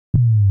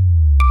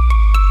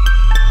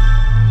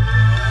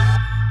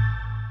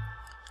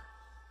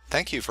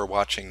Thank you for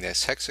watching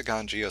this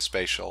Hexagon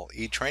Geospatial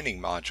eTraining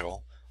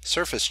module,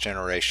 Surface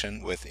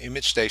Generation with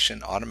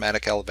ImageStation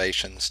Automatic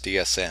Elevations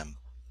DSM.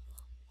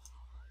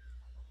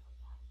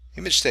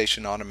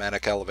 ImageStation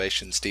Automatic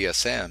Elevations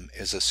DSM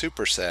is a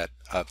superset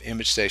of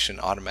ImageStation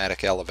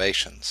Automatic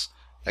Elevations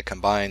that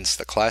combines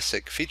the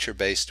classic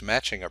feature-based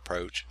matching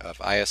approach of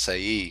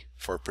ISAE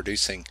for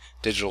producing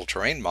digital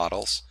terrain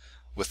models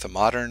with the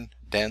modern,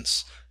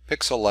 dense,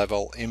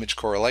 pixel-level image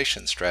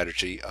correlation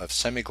strategy of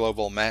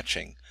semi-global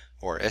matching,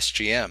 or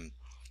SGM,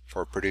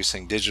 for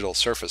producing digital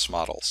surface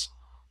models.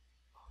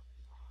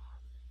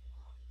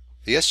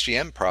 The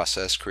SGM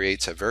process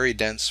creates a very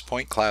dense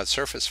point cloud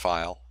surface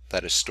file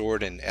that is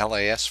stored in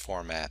LAS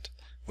format,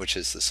 which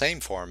is the same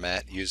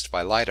format used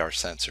by LiDAR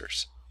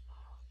sensors.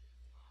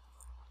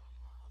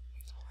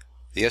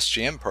 The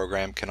SGM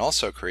program can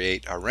also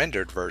create a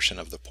rendered version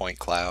of the point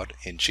cloud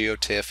in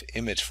GeoTIFF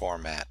image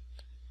format.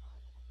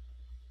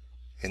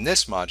 In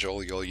this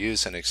module, you'll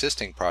use an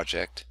existing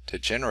project to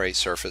generate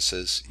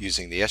surfaces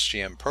using the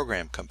SGM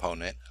program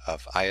component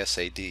of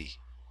ISAD.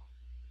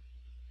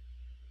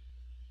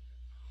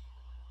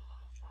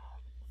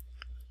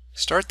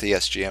 Start the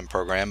SGM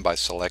program by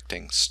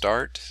selecting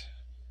Start,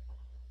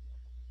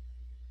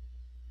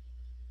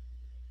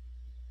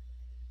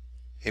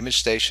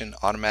 ImageStation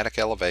Automatic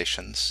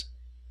Elevations,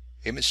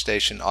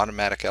 ImageStation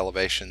Automatic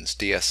Elevations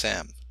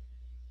DSM.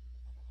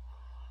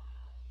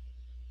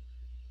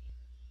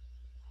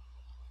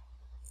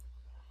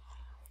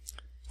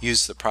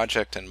 Use the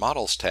Project and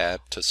Models tab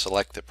to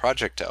select the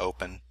project to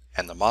open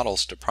and the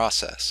models to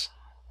process.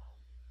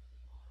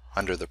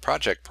 Under the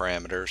project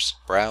parameters,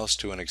 browse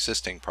to an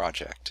existing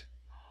project.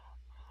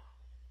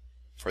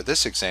 For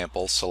this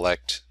example,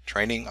 select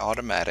Training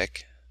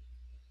Automatic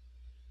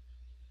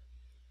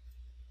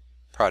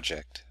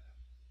Project.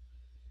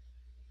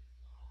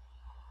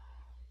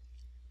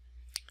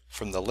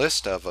 From the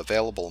list of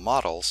available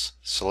models,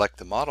 select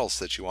the models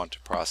that you want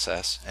to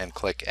process and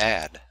click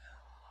Add.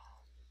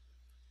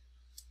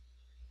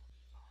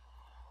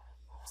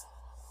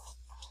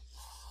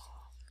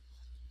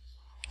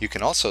 You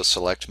can also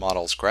select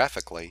models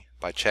graphically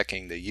by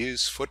checking the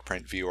Use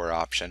Footprint Viewer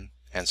option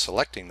and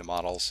selecting the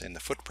models in the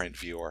Footprint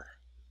Viewer.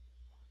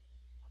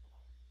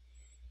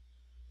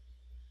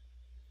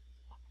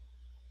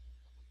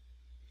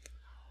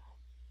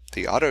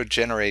 The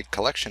Auto-Generate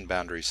Collection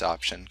Boundaries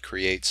option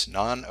creates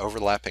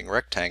non-overlapping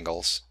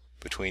rectangles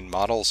between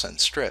models and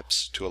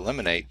strips to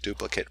eliminate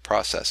duplicate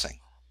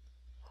processing.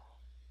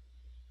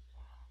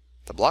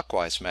 The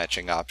Blockwise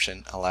Matching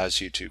option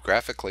allows you to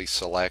graphically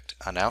select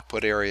an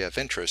output area of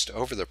interest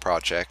over the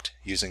project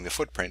using the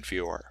Footprint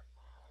Viewer.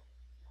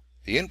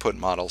 The input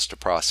models to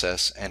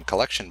process and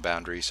collection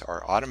boundaries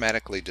are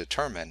automatically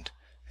determined,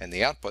 and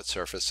the output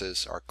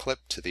surfaces are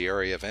clipped to the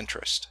area of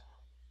interest.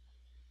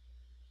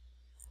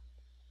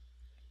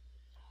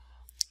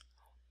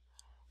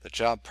 The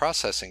Job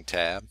Processing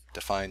tab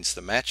defines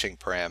the matching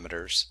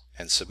parameters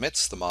and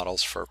submits the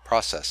models for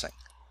processing.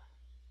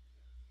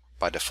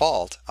 By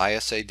default,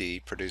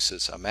 ISAD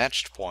produces a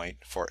matched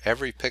point for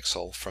every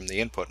pixel from the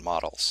input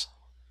models.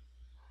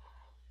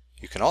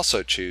 You can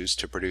also choose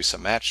to produce a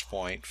matched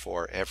point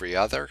for every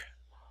other,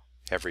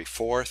 every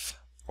fourth,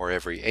 or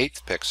every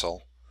eighth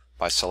pixel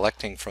by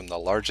selecting from the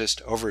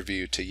largest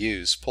overview to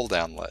use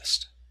pull-down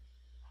list.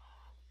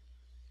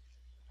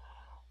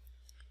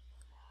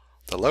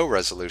 The low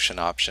resolution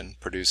option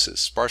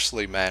produces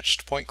sparsely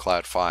matched point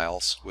cloud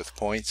files with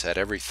points at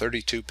every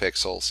 32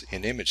 pixels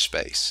in image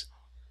space.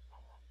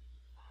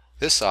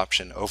 This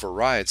option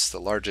overrides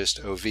the largest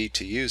OV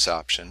to use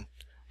option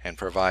and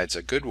provides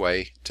a good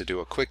way to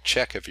do a quick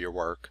check of your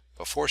work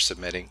before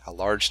submitting a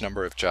large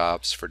number of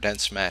jobs for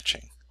dense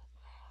matching.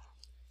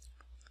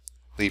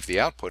 Leave the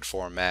output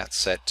format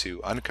set to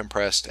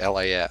uncompressed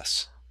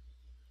LAS.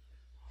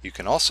 You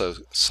can also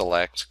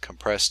select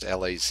compressed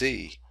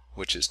LAZ,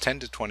 which is 10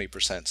 to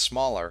 20%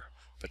 smaller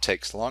but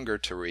takes longer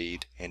to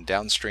read in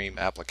downstream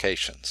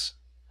applications.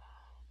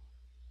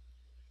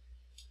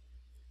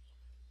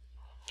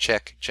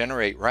 Check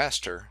Generate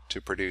Raster to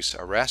produce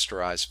a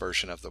rasterized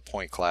version of the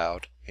point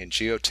cloud in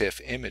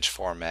GeoTIFF image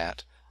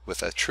format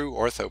with a true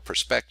ortho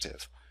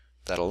perspective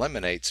that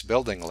eliminates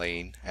building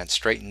lean and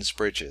straightens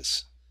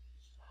bridges.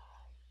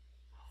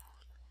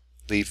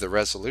 Leave the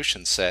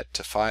resolution set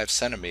to 5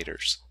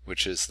 centimeters,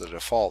 which is the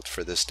default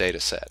for this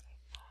dataset.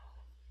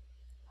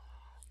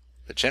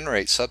 The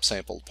Generate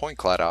Subsample Point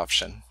Cloud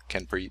option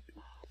can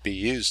be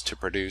used to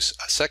produce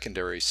a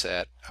secondary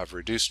set of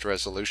reduced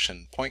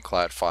resolution point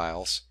cloud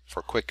files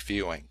for quick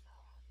viewing.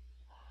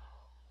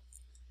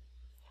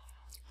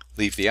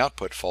 Leave the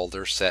output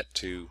folder set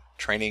to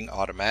Training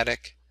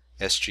Automatic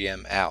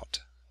SGM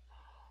Out.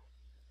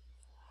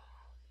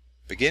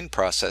 Begin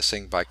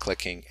processing by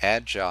clicking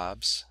Add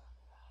Jobs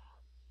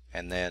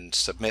and then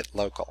Submit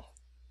Local.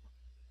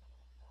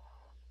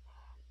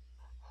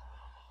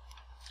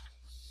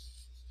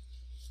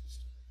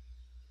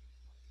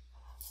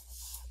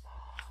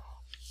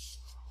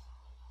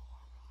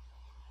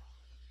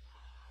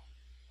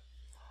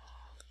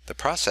 The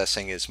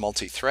processing is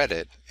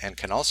multi-threaded and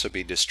can also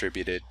be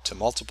distributed to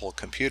multiple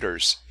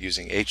computers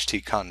using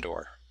HT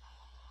Condor.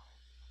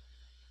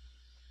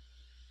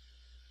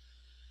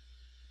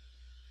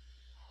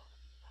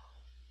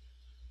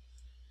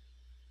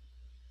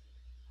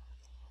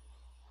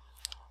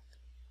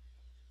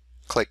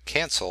 Click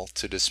Cancel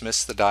to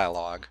dismiss the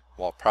dialog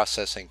while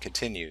processing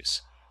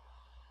continues.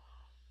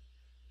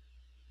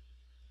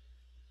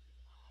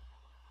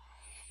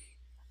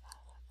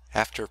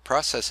 After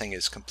processing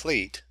is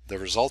complete, the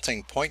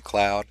resulting point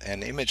cloud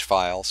and image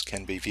files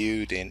can be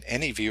viewed in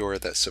any viewer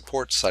that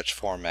supports such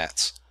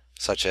formats,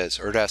 such as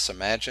Erdas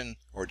Imagine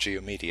or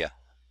GeoMedia.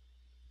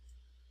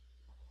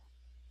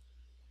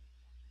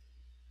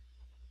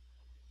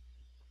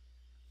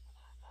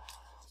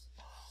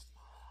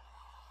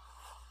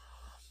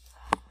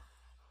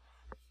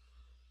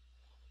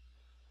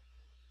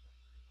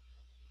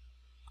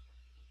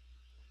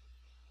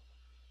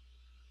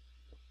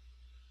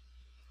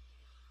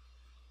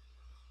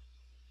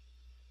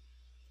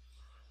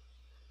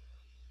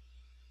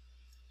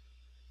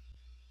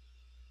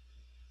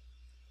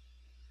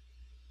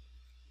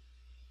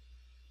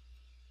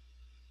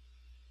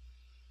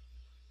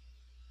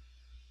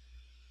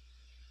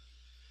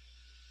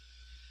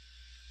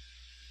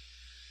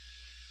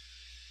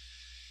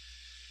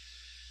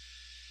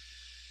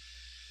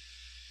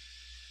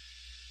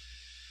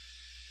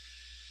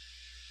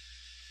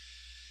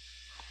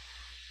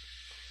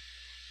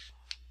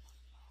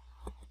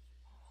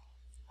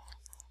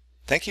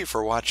 Thank you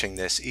for watching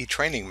this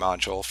eTraining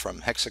module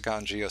from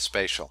Hexagon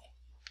Geospatial.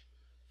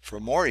 For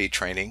more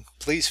eTraining,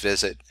 please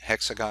visit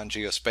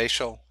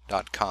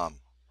hexagongeospatial.com.